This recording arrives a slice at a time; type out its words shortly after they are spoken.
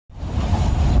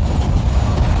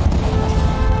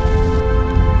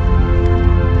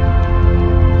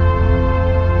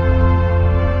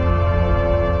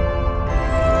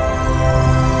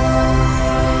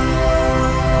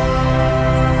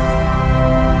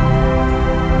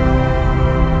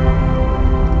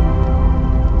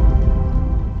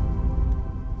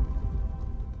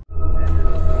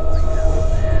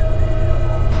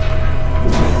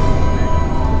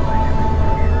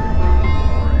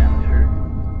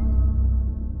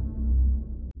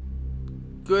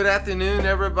Good afternoon,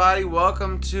 everybody.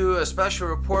 Welcome to a special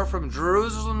report from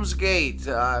Jerusalem's Gate.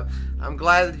 I'm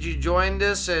glad that you joined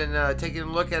us and taking a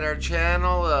look at our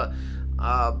channel.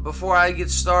 Before I get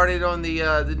started on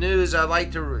the news, I'd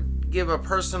like to give a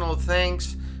personal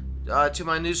thanks to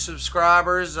my new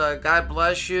subscribers. God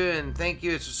bless you and thank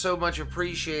you. It's so much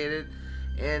appreciated.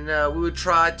 And we would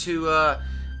try to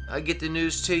get the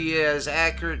news to you as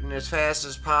accurate and as fast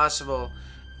as possible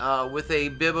with a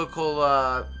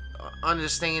biblical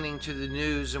understanding to the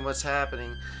news and what's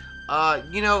happening.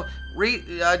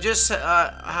 Just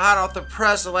hot off the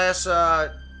press the last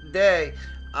day,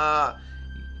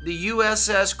 the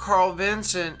USS Carl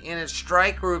Vinson and its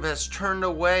strike group has turned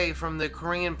away from the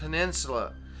Korean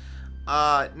Peninsula.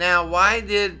 Now, why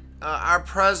did our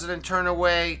president turn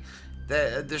away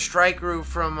the strike group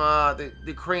from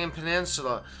the Korean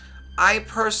Peninsula? I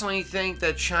personally think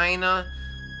that China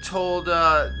told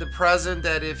the president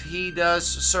that if he does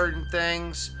certain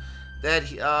things, that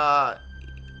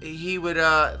he would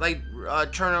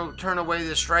turn away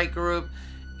the strike group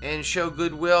and show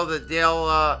goodwill, that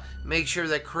they'll make sure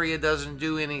that Korea doesn't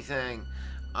do anything.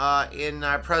 And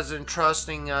our president,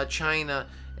 trusting China,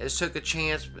 has took a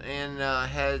chance and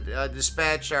had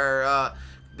dispatched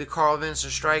the Carl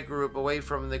Vinson strike group away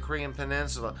from the Korean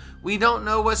Peninsula. We don't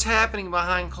know what's happening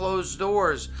behind closed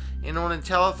doors and on a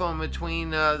telephone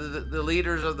between the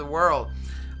leaders of the world.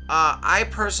 I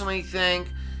personally think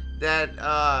that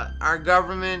our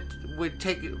government would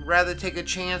rather take a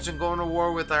chance and go into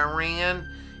war with Iran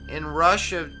and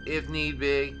Russia if need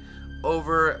be,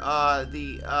 over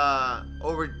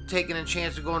taking a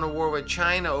chance to go into war with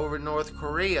China over North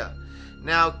Korea.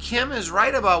 Now, Kim is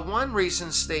right about one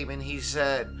recent statement he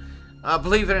said.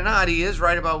 Believe it or not, he is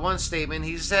right about one statement.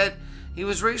 He said, he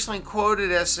was recently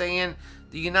quoted as saying,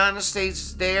 the United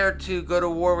States dare to go to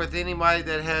war with anybody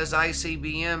that has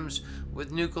ICBMs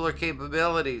with nuclear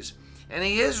capabilities. And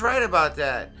he is right about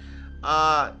that.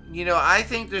 I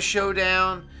think the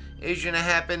showdown is going to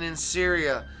happen in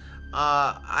Syria.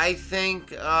 I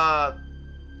think our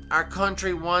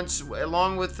country wants,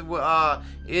 along with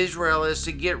Israel, is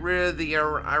to get rid of the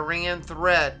Iran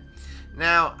threat.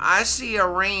 Now, I see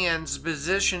Iran's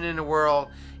position in the world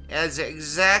as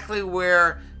exactly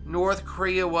where North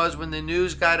Korea was when the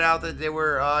news got out that they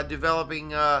were developing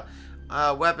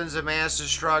weapons of mass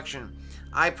destruction.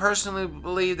 I personally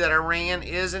believe that Iran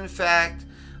is, in fact,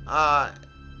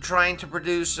 trying to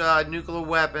produce nuclear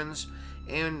weapons.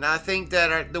 And I think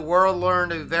that the world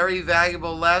learned a very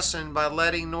valuable lesson by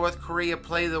letting North Korea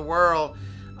play the world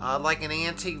like an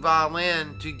antique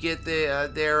violin to get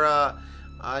their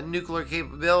nuclear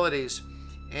capabilities.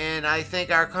 And I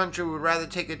think our country would rather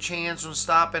take a chance on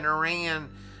stopping Iran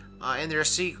in their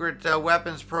secret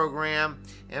weapons program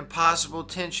and possible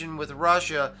tension with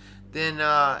Russia than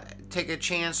take a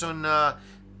chance on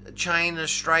China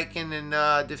striking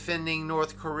and defending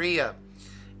North Korea.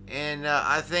 And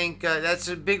I think that's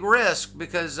a big risk,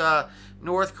 because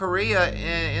North Korea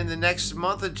in the next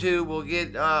month or two will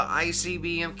get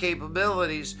ICBM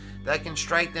capabilities that can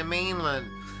strike the mainland.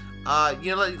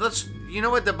 You know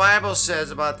what the Bible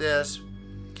says about this.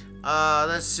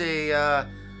 Let's see.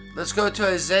 Let's go to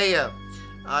Isaiah.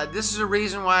 This is a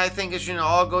reason why I think it's going to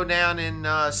all go down in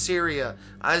Syria.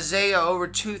 Isaiah, over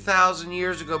 2,000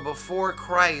 years ago, before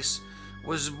Christ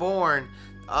was born,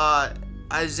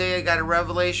 Isaiah got a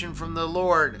revelation from the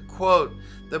Lord. Quote,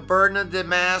 the burden of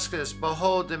Damascus.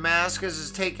 Behold, Damascus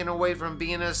is taken away from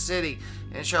being a city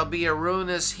and shall be a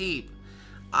ruinous heap.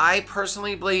 I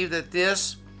personally believe that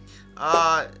this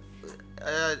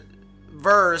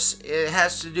verse, it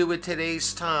has to do with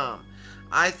today's time.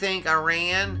 I think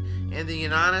Iran and the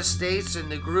United States and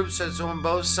the groups that's on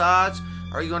both sides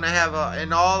are going to have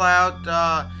an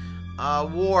all-out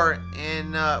war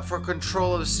for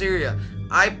control of Syria.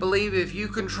 I believe if you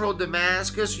control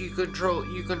Damascus, you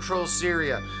control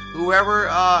Syria. Whoever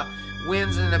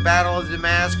wins in the Battle of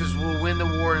Damascus will win the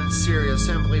war in Syria,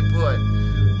 simply put.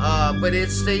 But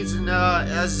it states in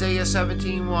Isaiah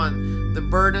 17:1, the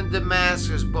burden of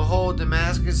Damascus, behold,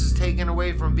 Damascus is taken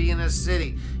away from being a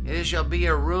city, and it shall be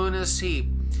a ruinous heap.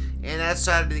 And that's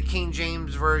out of the King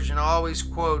James Version. I always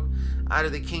quote out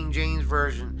of the King James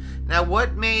Version. Now,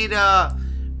 what made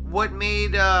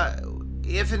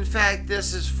if in fact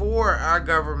this is for our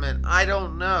government, I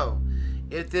don't know.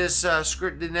 If this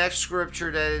the next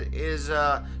scripture that is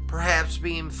perhaps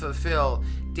being fulfilled.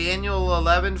 Daniel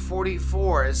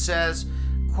 11:44, it says,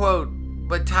 quote,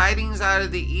 but tidings out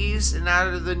of the east and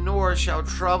out of the north shall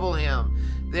trouble him.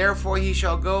 Therefore he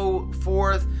shall go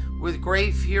forth with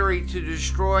great fury to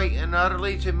destroy and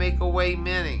utterly to make away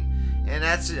many. And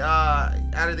that's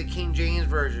out of the King James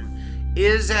Version.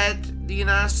 Is that the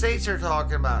United States they're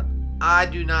talking about? I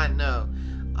do not know.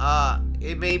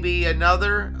 It may be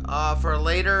another for a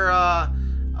later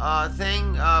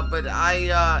thing, but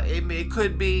it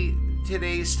could be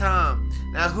today's time.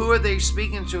 Now, who are they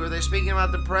speaking to? Are they speaking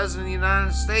about the President of the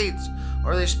United States?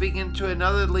 Or are they speaking to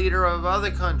another leader of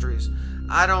other countries?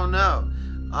 I don't know.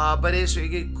 But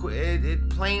it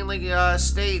plainly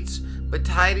states, but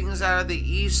tidings out of the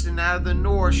east and out of the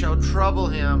north shall trouble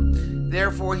him.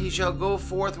 Therefore he shall go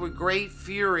forth with great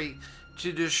fury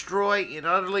to destroy and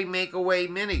utterly make away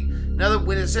many. Now,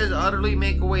 when it says utterly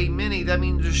make away many, that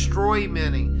means destroy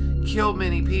many, kill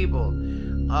many people.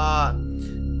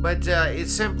 But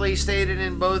it's simply stated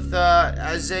in both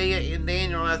Isaiah and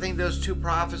Daniel, and I think those two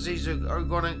prophecies are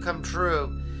going to come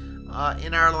true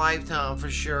in our lifetime, for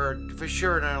sure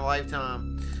in our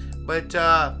lifetime. But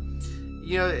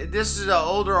this is an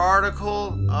older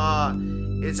article.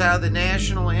 It's out of the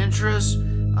national interest.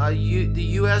 The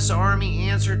U.S. Army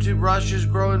answer to Russia's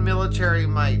growing military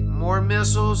might. More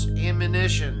missiles and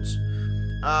munitions.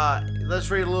 Let's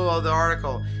read a little of the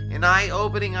article. An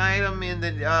eye-opening item in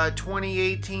the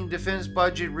 2018 defense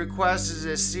budget request is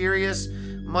a serious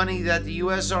money that the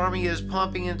U.S. Army is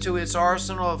pumping into its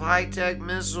arsenal of high-tech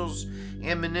missiles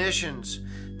and munitions.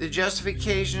 The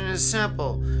justification is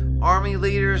simple. Army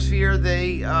leaders fear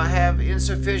they have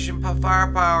insufficient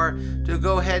firepower to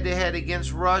go head-to-head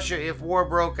against Russia if war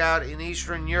broke out in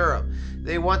Eastern Europe.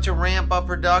 They want to ramp up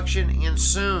production, and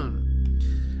soon.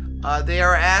 They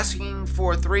are asking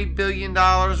for $3 billion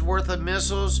worth of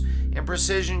missiles and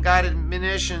precision-guided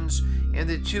munitions in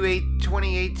the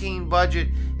 2018 budget,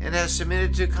 and has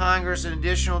submitted to Congress an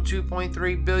additional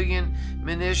 $2.3 billion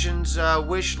munitions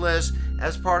wish list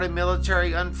as part of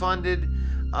military unfunded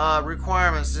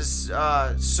requirements. This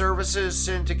services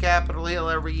sent to Capitol Hill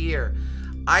every year.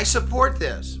 I support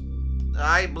this.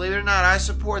 Believe it or not, I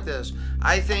support this.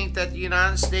 I think that the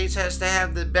United States has to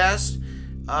have the best,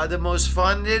 the most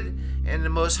funded, and the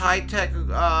most high-tech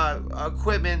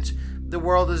equipment the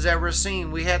world has ever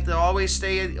seen. We have to always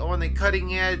stay on the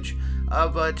cutting edge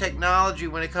of technology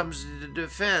when it comes to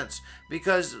defense,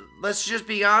 because let's just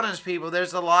be honest, people,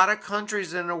 there's a lot of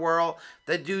countries in the world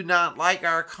that do not like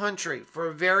our country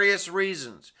for various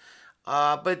reasons.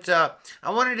 But I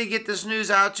wanted to get this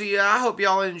news out to you. I hope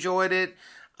y'all enjoyed it.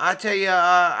 I tell you,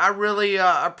 I really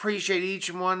appreciate each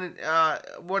and one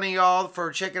of y'all for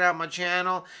checking out my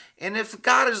channel. And if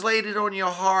God has laid it on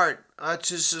your heart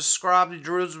to subscribe to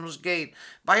Jerusalem's Gate,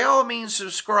 by all means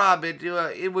subscribe.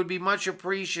 It would be much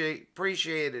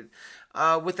appreciated.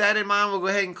 With that in mind, we'll go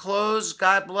ahead and close.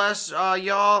 God bless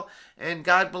y'all, and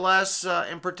God bless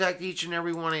and protect each and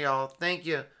every one of y'all. Thank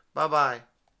you. Bye-bye.